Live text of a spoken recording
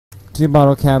2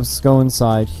 bottle caps go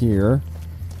inside here.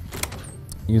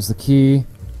 Use the key.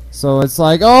 So it's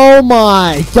like, oh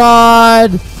my god!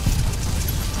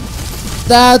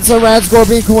 That's a rat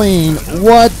scorpion queen!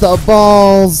 What the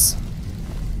balls?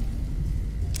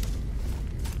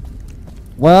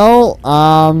 Well,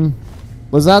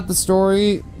 was that the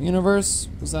story, universe?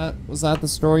 Was that the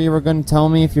story you were going to tell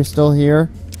me if you're still here?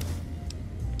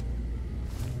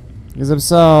 Because if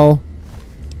so,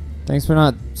 thanks for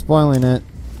not spoiling it,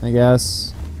 I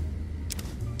guess.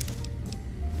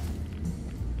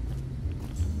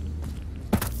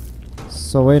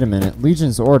 So wait a minute.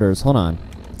 Legion's orders. Hold on.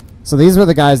 So these were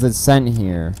the guys that sent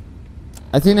here.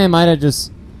 I think they might have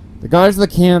just... The guards of the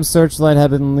camp searchlight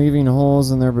have been leaving holes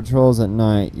in their patrols at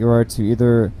night. You are to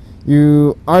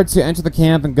enter the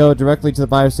camp and go directly to the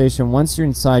fire station. Once you're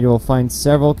inside, you will find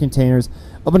several containers.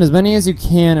 Open as many as you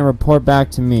can and report back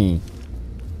to me.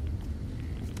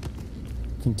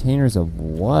 Containers of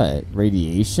what?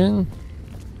 Radiation?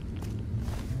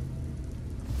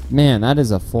 Man, that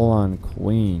is a full-on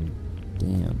queen.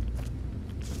 Damn.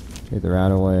 Take the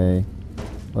rat away.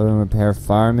 Load and repair.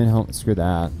 Fireman home. Screw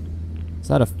that. Is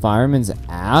that a fireman's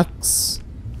axe?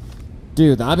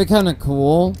 Dude, that'd be kind of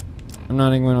cool. I'm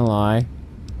not even gonna lie.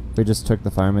 If we just took the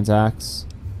fireman's axe.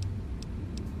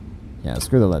 Yeah,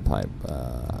 screw the lead pipe.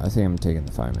 I think I'm taking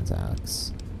the fireman's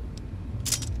axe.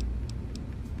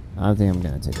 I think I'm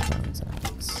gonna take the fireman's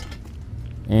axe.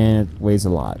 And it weighs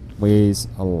a lot. Weighs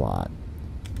a lot.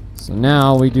 So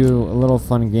now we do a little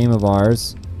fun game of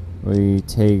ours. We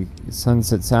take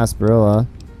Sunset Sarsaparilla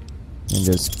and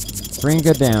just drink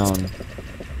it down.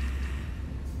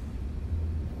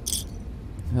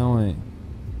 Oh wait.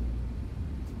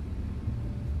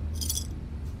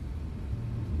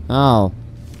 Oh,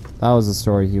 that was the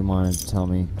story he wanted to tell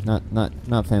me.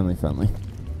 Not family friendly.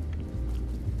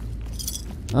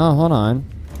 Oh, hold on.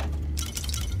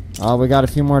 Oh, we got a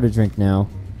few more to drink now.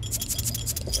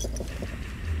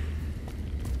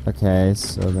 Okay,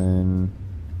 so then...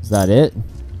 Is that it?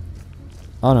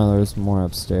 Oh no, there's more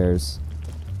upstairs.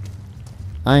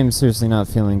 I am seriously not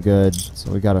feeling good,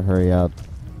 so we gotta hurry up.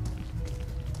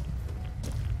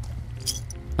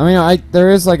 I mean, there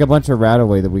is like a bunch of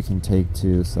rat-away that we can take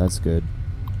too, so that's good.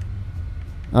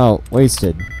 Oh,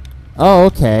 wasted. Oh,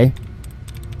 okay.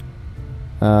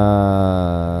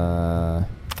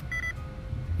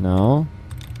 No.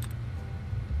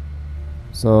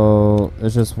 So,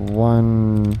 there's just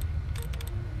one...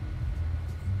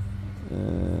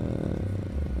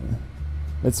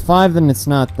 it's 5, then it's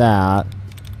not that.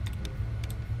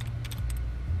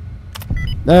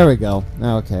 There we go.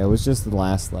 Okay, it was just the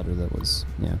last letter that was...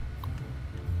 Yeah.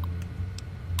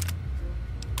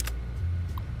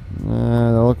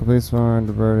 The local police were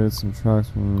diverted some trucks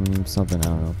from something, I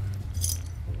don't know.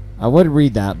 I would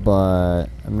read that, but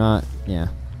I'm not... Yeah.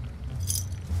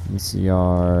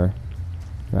 NCR...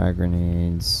 Frag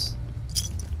grenades.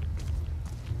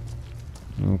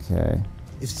 Okay.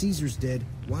 If Caesar's dead,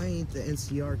 why ain't the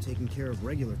NCR taking care of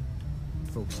regular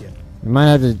folks yet? We might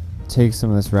have to take some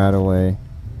of this rat away.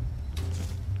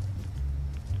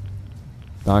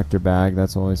 Doctor bag,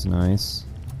 that's always nice.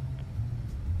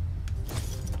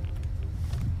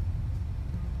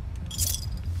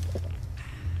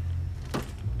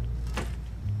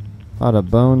 A lot of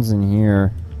bones in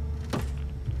here.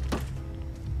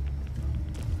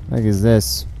 What the heck is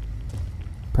this?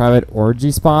 Private orgy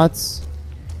spots?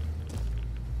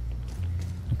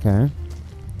 Okay.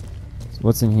 So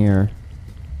what's in here?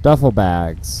 Duffel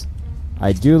bags.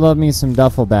 I do love me some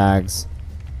duffel bags.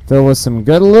 Filled with some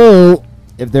good loot.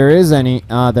 If there is any.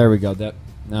 Ah, there we go.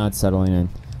 Now it's settling in.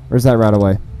 Where's that right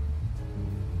away?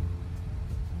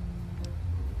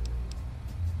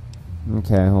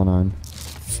 Okay, hold on.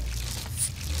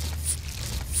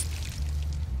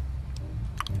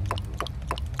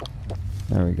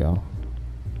 There we go.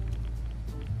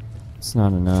 It's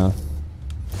not enough.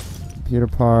 Computer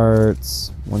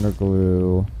parts, wonder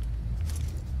glue.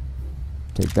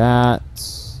 Take that.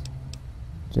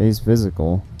 Jay's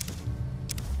physical.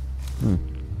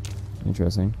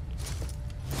 Interesting.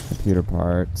 Computer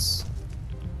parts.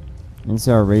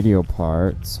 Inside our radio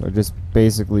parts, or just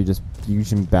basically just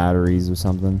fusion batteries or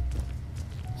something.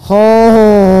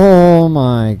 Oh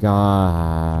my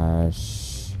gosh.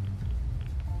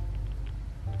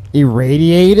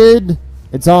 Irradiated?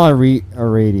 It's all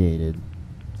irradiated.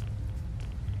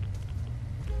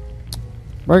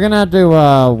 We're gonna have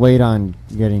to wait on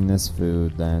getting this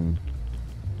food then.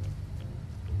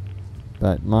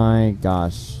 But my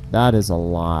gosh, that is a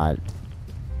lot.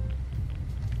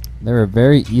 They were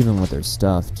very even with their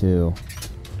stuff too.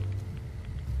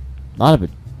 A lot of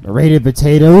irradiated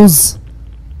potatoes.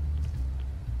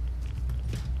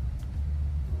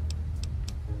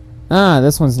 Ah,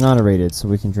 this one's not irradiated, so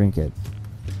we can drink it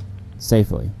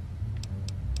safely.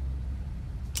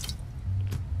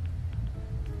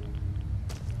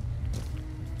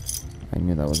 I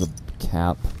knew that was a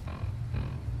cap.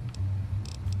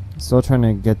 Still trying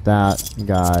to get that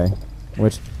guy,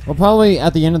 which we'll probably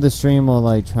at the end of the stream we'll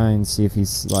like try and see if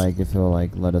he's like if he'll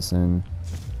like let us in.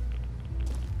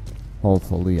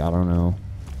 Hopefully, I don't know.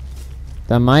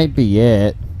 That might be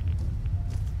it.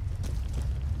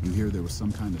 You hear there was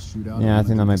some kind of shootout? Yeah, I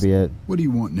think that might be it. What do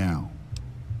you want now?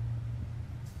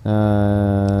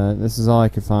 This is all I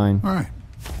could find. All right.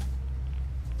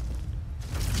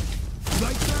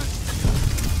 Like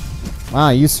that? Wow,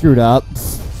 you screwed up.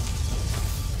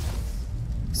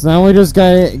 So now we just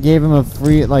gave him a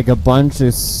free, like a bunch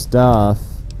of stuff.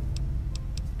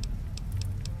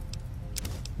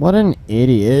 What an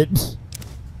idiot.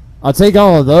 I'll take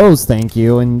all of those, thank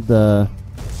you, and the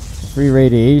free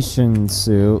radiation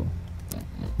suit.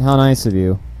 How nice of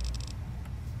you.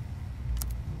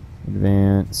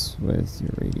 Advance with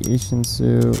your radiation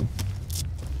suit.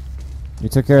 You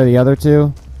took care of the other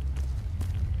two?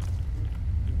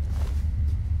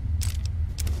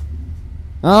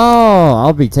 Oh,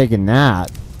 I'll be taking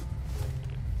that.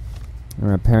 I'm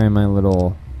repairing my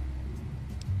little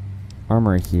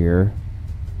armor here.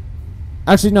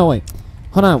 Actually, no, wait.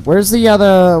 Hold on. Where's the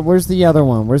other one? Where's the other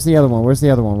one? Where's the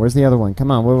other one?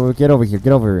 Come on, get over here.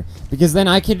 Get over here. Because then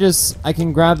I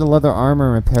can grab the leather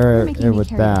armor and repair it with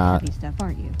that. Heavy stuff,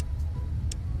 aren't you?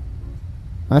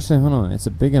 Actually, hold on. It's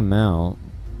a big amount.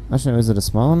 Actually, is it a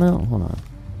small amount? Hold on.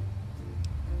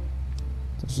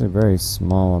 It's actually a very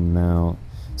small amount.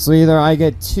 So either I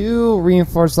get 2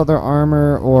 reinforced leather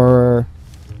armor or...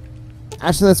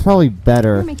 Actually, that's probably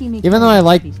better. Even though I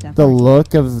like the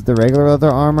look of the regular leather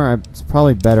armor, it's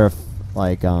probably better if,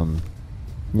 like, you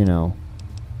know.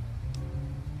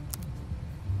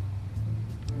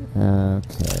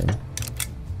 Okay.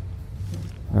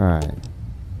 Alright.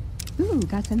 Ooh,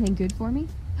 got something good for me?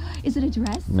 Is it a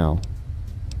dress? No.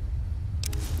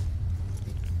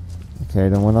 Okay,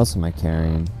 then what else am I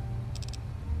carrying?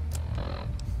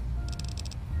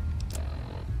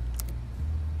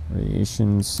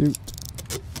 Radiation suit.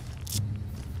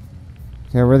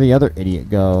 Okay, where'd the other idiot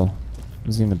go?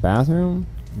 Was he in the bathroom?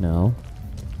 No.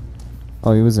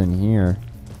 Oh, he was in here.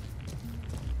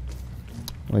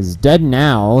 Well, he's dead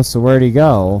now, so where'd he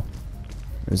go?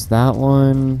 There's that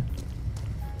one.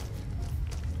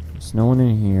 There's no one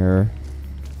in here.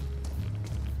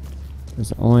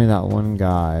 There's only that one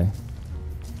guy.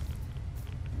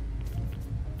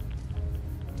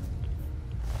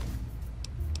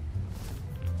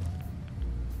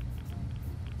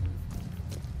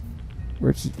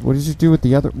 What did you do with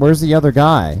the other? Where's the other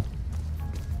guy?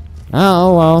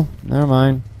 Oh, well, never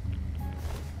mind.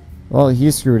 Well,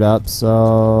 he screwed up,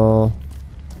 so...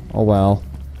 Oh, well.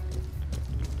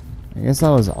 I guess that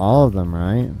was all of them,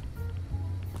 right?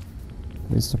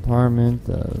 Police department,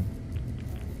 the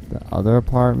other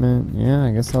apartment. Yeah,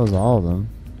 I guess that was all of them.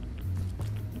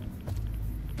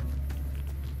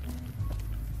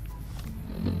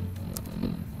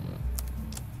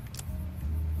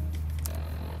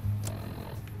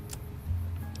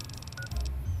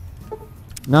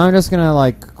 Now I'm just gonna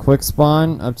like quick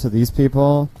spawn up to these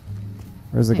people.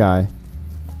 Where's the guy?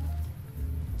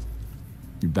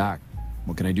 You're back.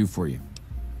 What can I do for you?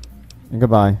 And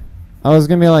goodbye. I was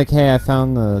gonna be like, hey, I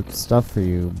found the stuff for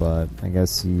you, but I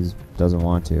guess he doesn't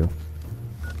want to.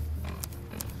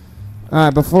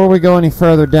 Alright, before we go any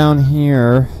further down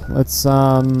here, let's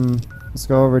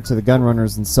go over to the gun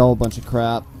runners and sell a bunch of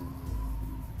crap.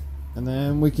 And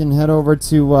then we can head over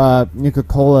to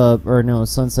Nuka-Cola, or no,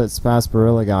 Sunset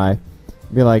Sarsaparilla guy.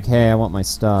 Be like, hey, I want my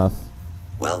stuff.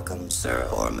 Welcome, sir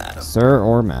or madam. Sir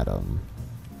or madam.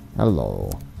 Hello.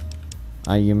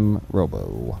 I am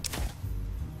Robo.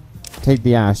 Take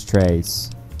the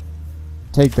ashtrays.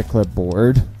 Take the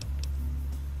clipboard.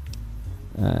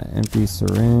 Empty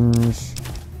syringe.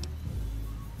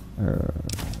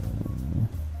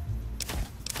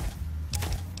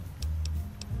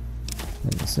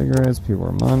 Take the cigarettes, people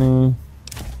are money.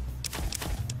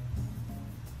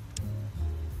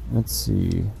 Let's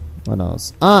see. What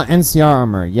else? Ah, NCR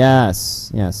armor.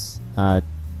 Yes. Yes. Yeah,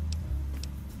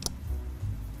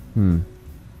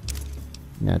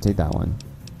 take that one.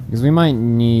 Because we might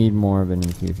need more of it in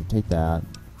the future. Take that.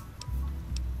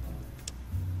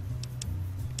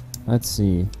 Let's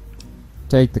see.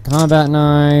 Take the combat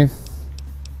knife.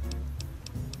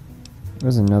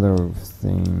 There's another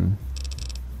thing.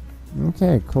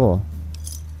 Okay, cool.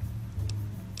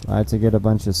 Glad to get a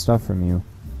bunch of stuff from you.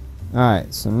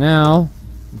 Alright, so now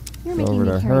You're go making over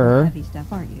me to carry her. the heavy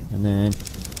stuff, aren't you? And then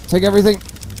take everything.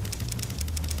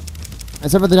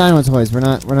 Except for the dino toys, we're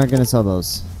not gonna sell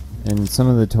those. And some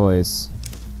of the toys.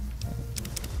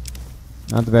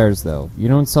 Not the bears though. You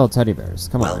don't sell teddy bears.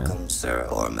 Come on, man. Welcome, sir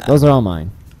or madam. Those are all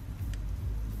mine.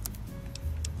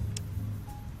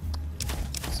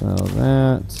 So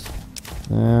that.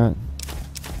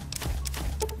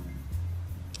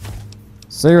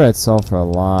 Cigarettes sell for a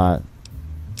lot.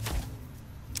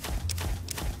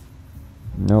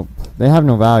 Nope. They have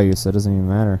no value, so it doesn't even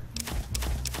matter.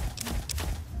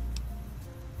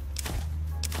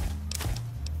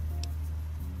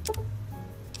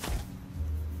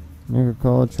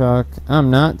 Coca-Cola truck. I'm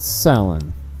not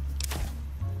selling.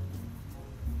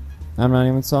 I'm not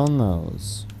even selling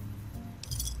those.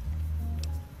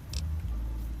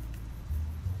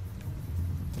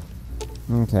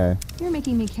 Okay. You're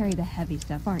making me carry the heavy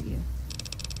stuff, aren't you?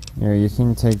 Here, you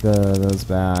can take those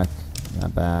back.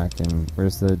 That back. And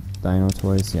where's the dino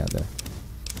toys? Yeah, there.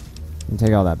 You can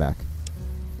take all that back.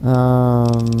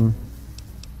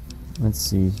 Let's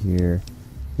see here.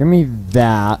 Give me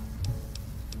that.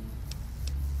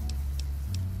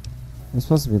 It's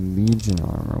supposed to be Legion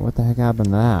armor. What the heck happened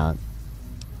to that?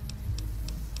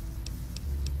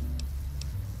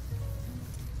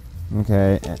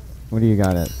 Okay. What do you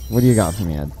got it? What do you got for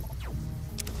me, Ed?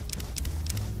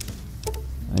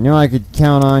 I knew I could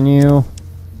count on you.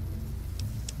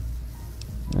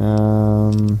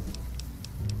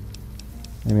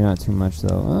 Maybe not too much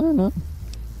though. I don't know.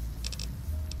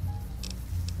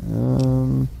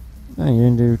 No, you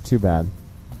didn't do too bad.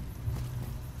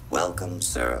 Welcome,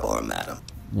 sir or madam.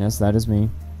 Yes, that is me.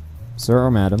 Sir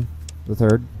or madam. The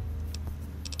third.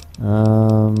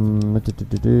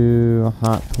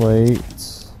 Hot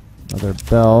plate. Another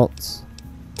belt.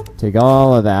 Take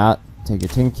all of that. Take a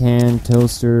tin can,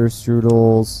 toaster,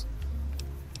 strudels.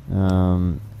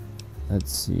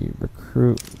 Let's see.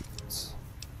 Recruit.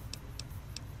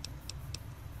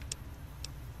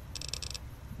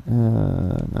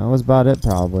 That was about it,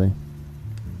 probably.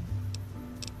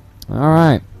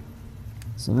 Alright.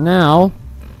 So now,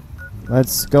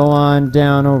 let's go on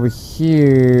down over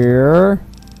here.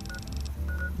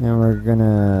 And we're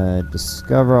gonna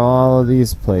discover all of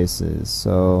these places.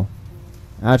 So,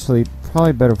 actually,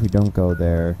 probably better if we don't go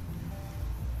there.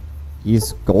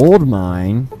 East Gold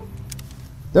Mine?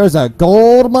 There's a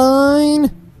gold mine?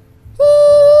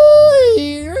 Ooh,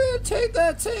 you're gonna take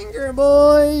that tinker,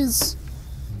 boys.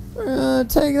 We're gonna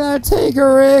take that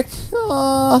tinker, Rick.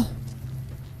 Aw,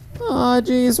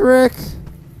 jeez, Rick.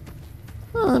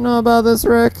 I don't know about this,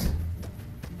 Rick.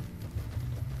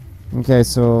 Okay,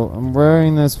 so I'm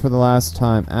wearing this for the last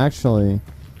time. Actually,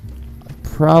 I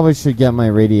probably should get my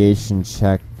radiation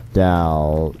checked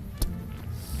out.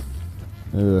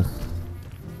 Ugh.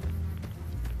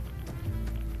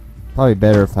 Probably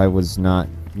better if I was not,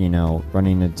 you know,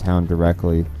 running into town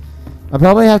directly. I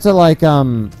probably have to, like,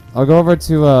 I'll go over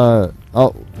to,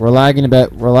 oh, we're lagging a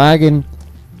bit. We're lagging.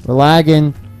 We're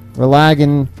lagging. We're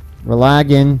lagging. We're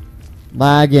lagging.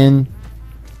 Lagging.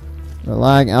 We're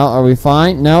lagging. Oh, are we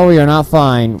fine? No, we are not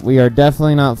fine. We are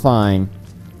definitely not fine.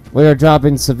 We are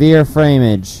dropping severe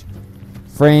frameage.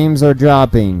 Frames are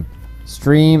dropping.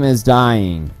 Stream is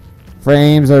dying.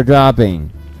 Frames are dropping.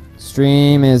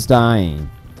 Stream is dying.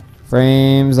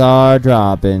 Frames are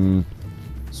dropping.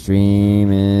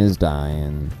 Stream is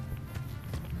dying.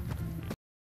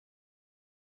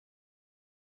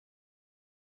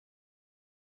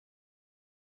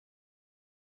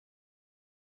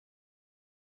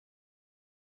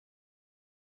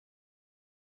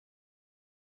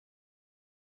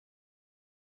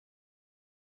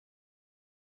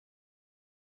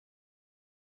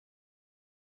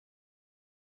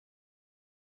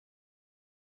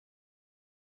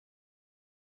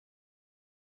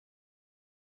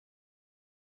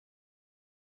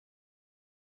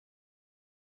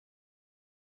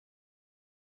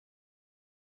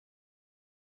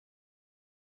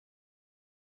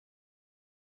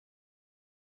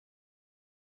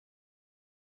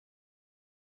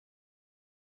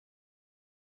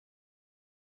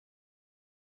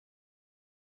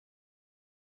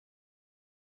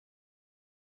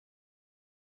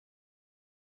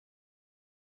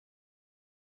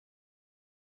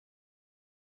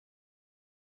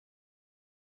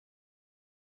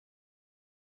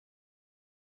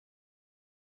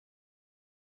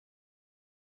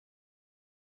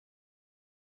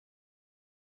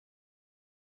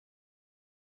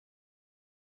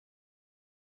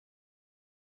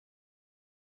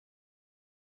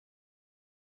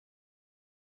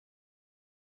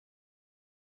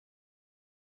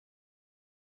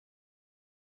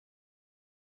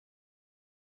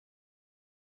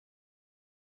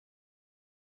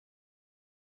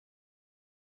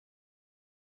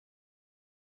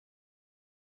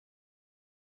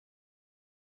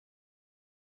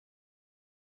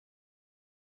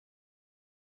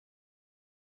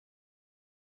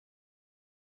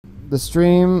 the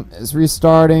stream is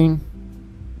restarting.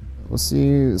 We'll see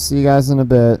you guys in a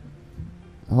bit.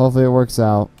 Hopefully it works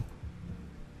out.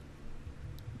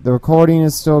 The recording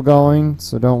is still going,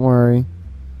 so don't worry.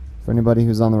 For anybody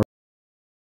who's on the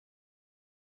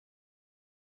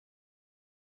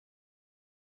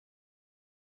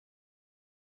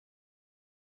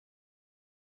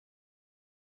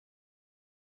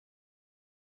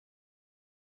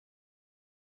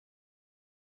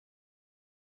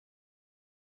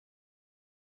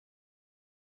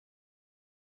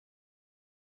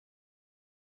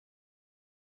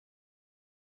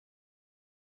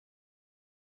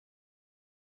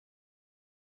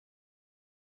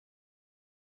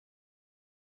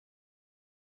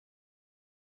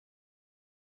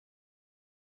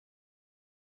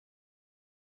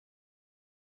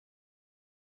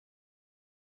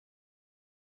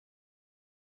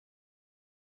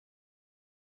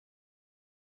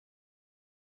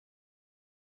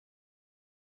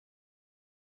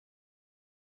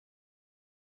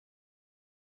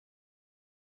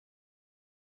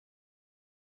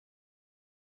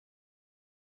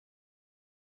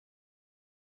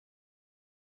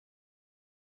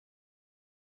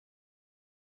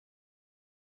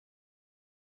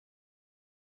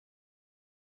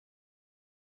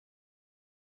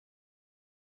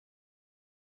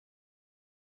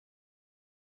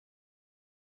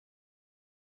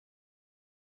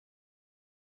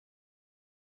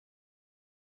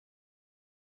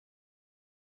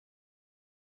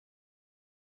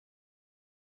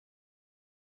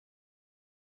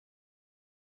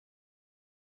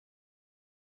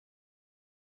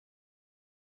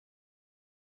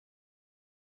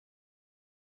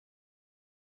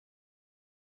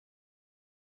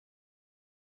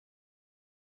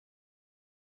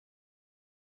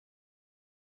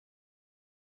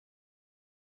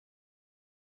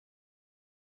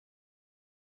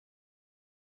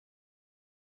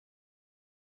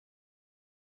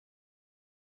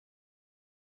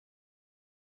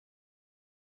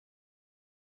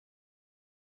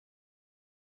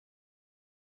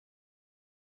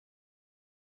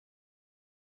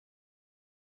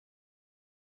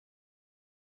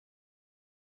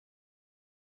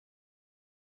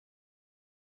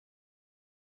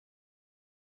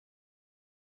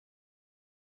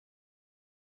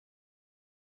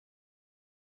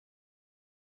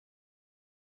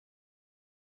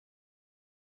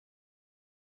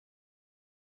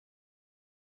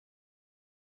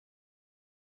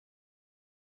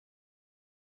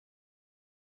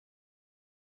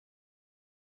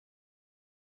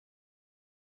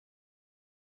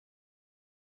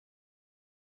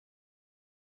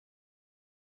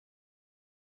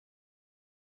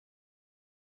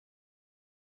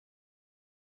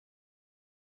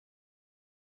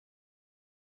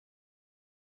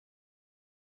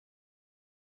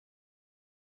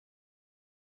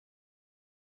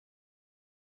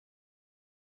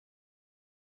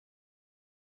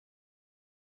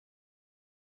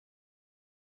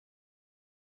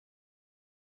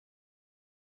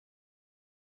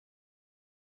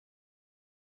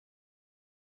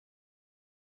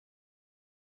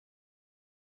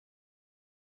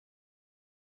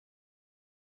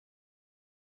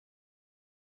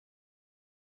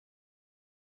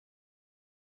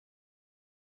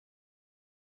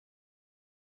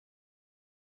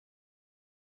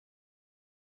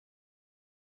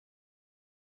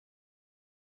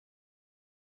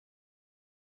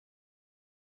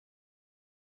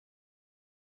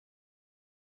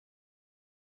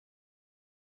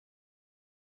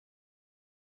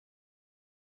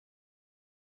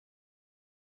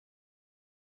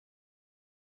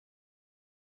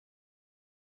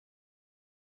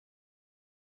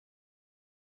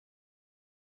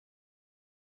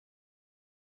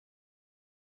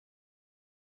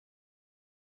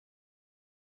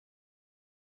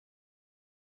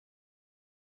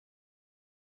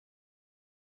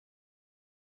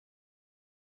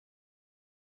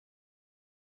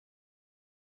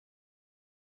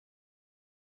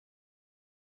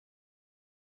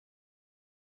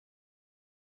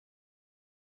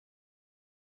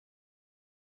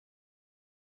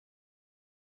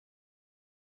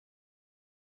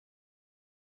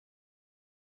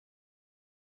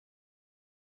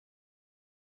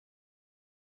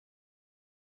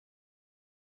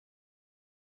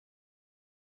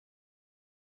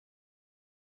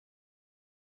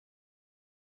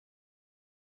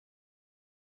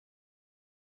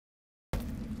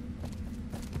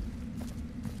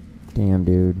Damn,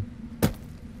 dude.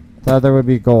 Thought there would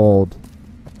be gold.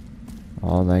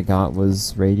 All I got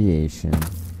was radiation.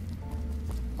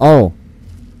 Oh!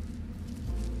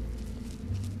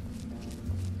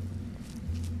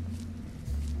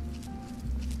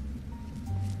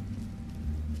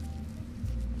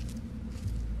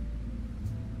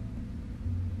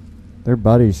 Their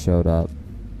buddies showed up.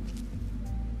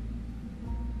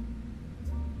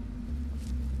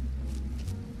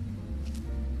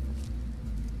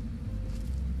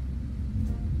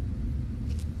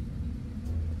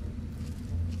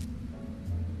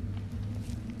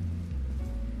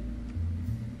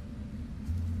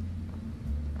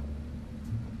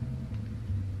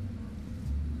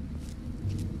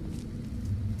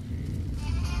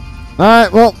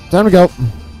 Alright, well, time to go.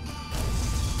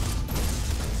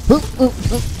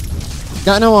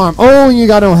 Got no arm. Oh, you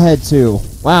got no head too.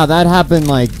 Wow, that happened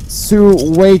like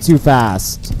way too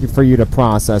fast for you to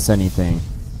process anything.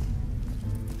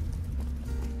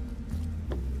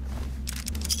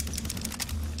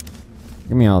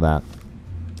 Give me all that.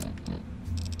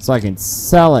 So I can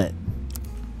sell it.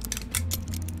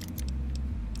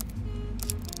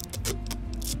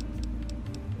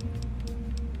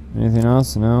 Anything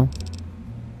else? No?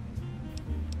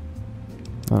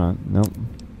 Hold on. Nope.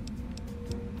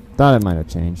 Thought it might have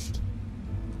changed.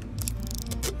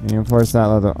 Reinforce that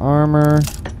leather armor.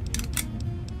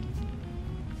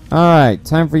 Alright,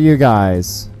 time for you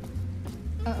guys.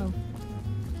 Uh-oh.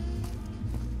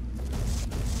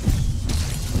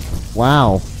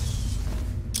 Wow.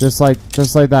 Just like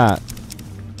that.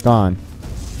 Gone.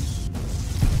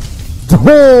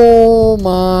 Oh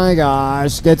my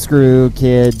gosh. Get screwed,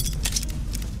 kid.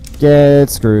 Get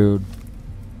screwed.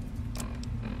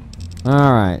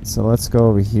 Alright, so let's go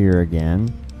over here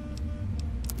again.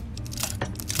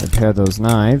 Repair those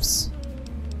knives.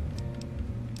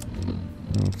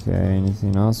 Okay,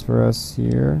 anything else for us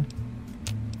here?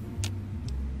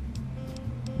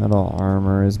 Metal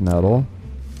armor is metal.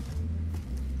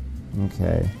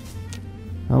 Okay.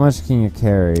 How much can you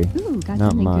carry? Ooh, got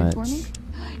Not something much. good for me?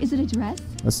 Is it a dress?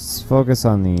 Let's focus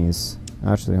on these.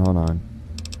 Actually, hold on.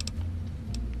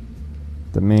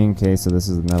 The main case of this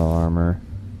is the metal armor.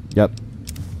 Yep.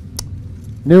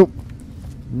 Nope.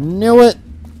 Knew it.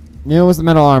 Knew it was the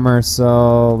metal armor,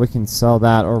 so we can sell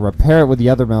that or repair it with the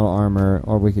other metal armor,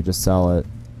 or we could just sell it.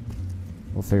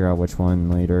 We'll figure out which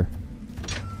one later.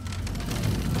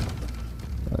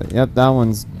 Yep, that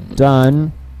one's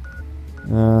done.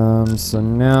 So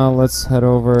now let's head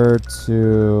over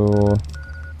to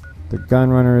the gun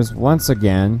runners once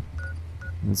again.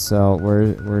 And sell,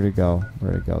 where'd it go?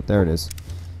 Where'd it go? There it is.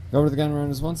 Go over to the gun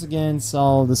runners once again, sell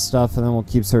all this stuff, and then we'll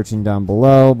keep searching down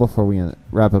below before we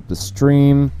wrap up the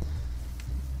stream.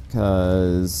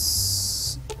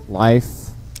 Because life.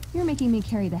 You're making me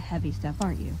carry the heavy stuff,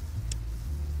 aren't you?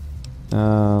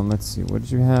 Let's see. What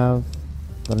did you have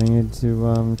that I needed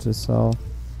to sell?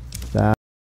 That.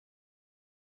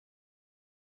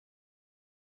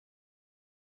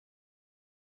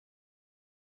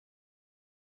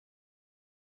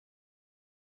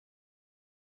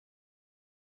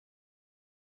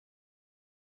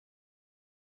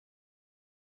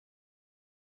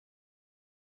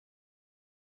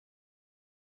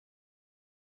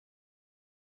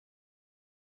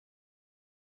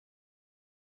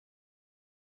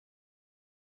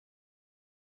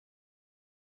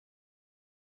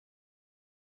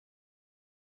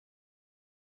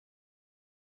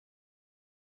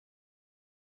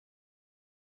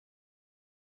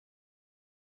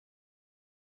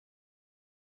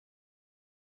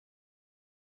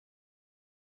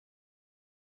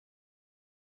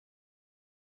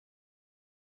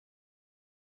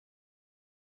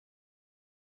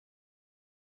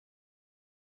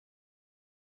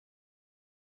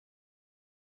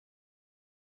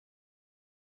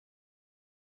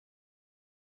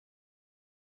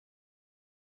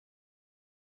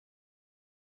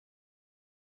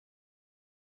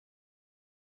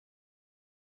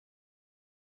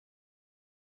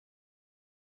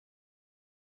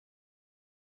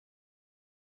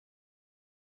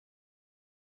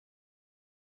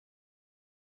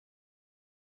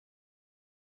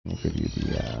 We'll give you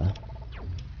the,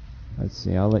 let's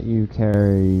see, I'll let you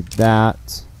carry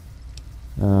that.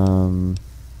 Also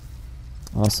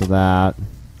that.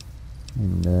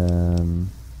 And,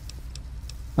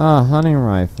 hunting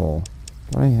rifle.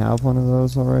 Do I have one of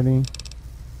those already?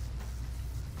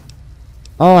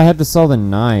 Oh, I had to sell the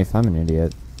knife. I'm an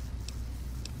idiot.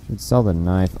 Should sell the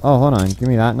knife. Oh, hold on. Give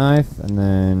me that knife, and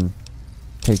then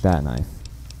take that knife.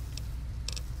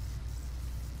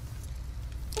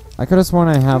 I could have sworn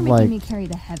I have, You're like, making me carry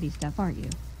the heavy stuff, aren't you?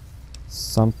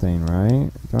 something,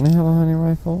 right? Don't I have a hunting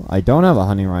rifle? I don't have a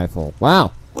hunting rifle.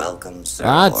 Wow. Welcome, sir.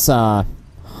 That's,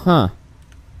 huh.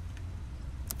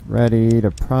 Ready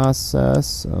to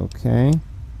process. Okay.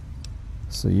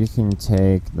 So you can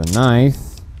take the knife.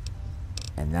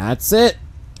 And that's it.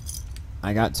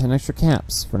 I got 10 extra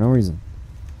caps for no reason.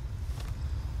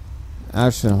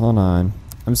 Actually, hold on.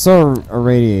 I'm so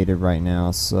irradiated right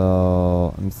now,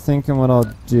 so I'm thinking what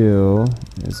I'll do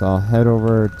is I'll head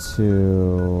over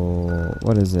to,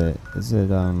 what is it? Is it,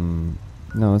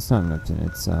 no, it's not Neptune,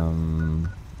 it's,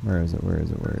 where is it?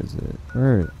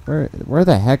 Where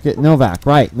the heck Novak,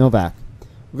 right, Novak.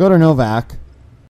 We'll go to Novak.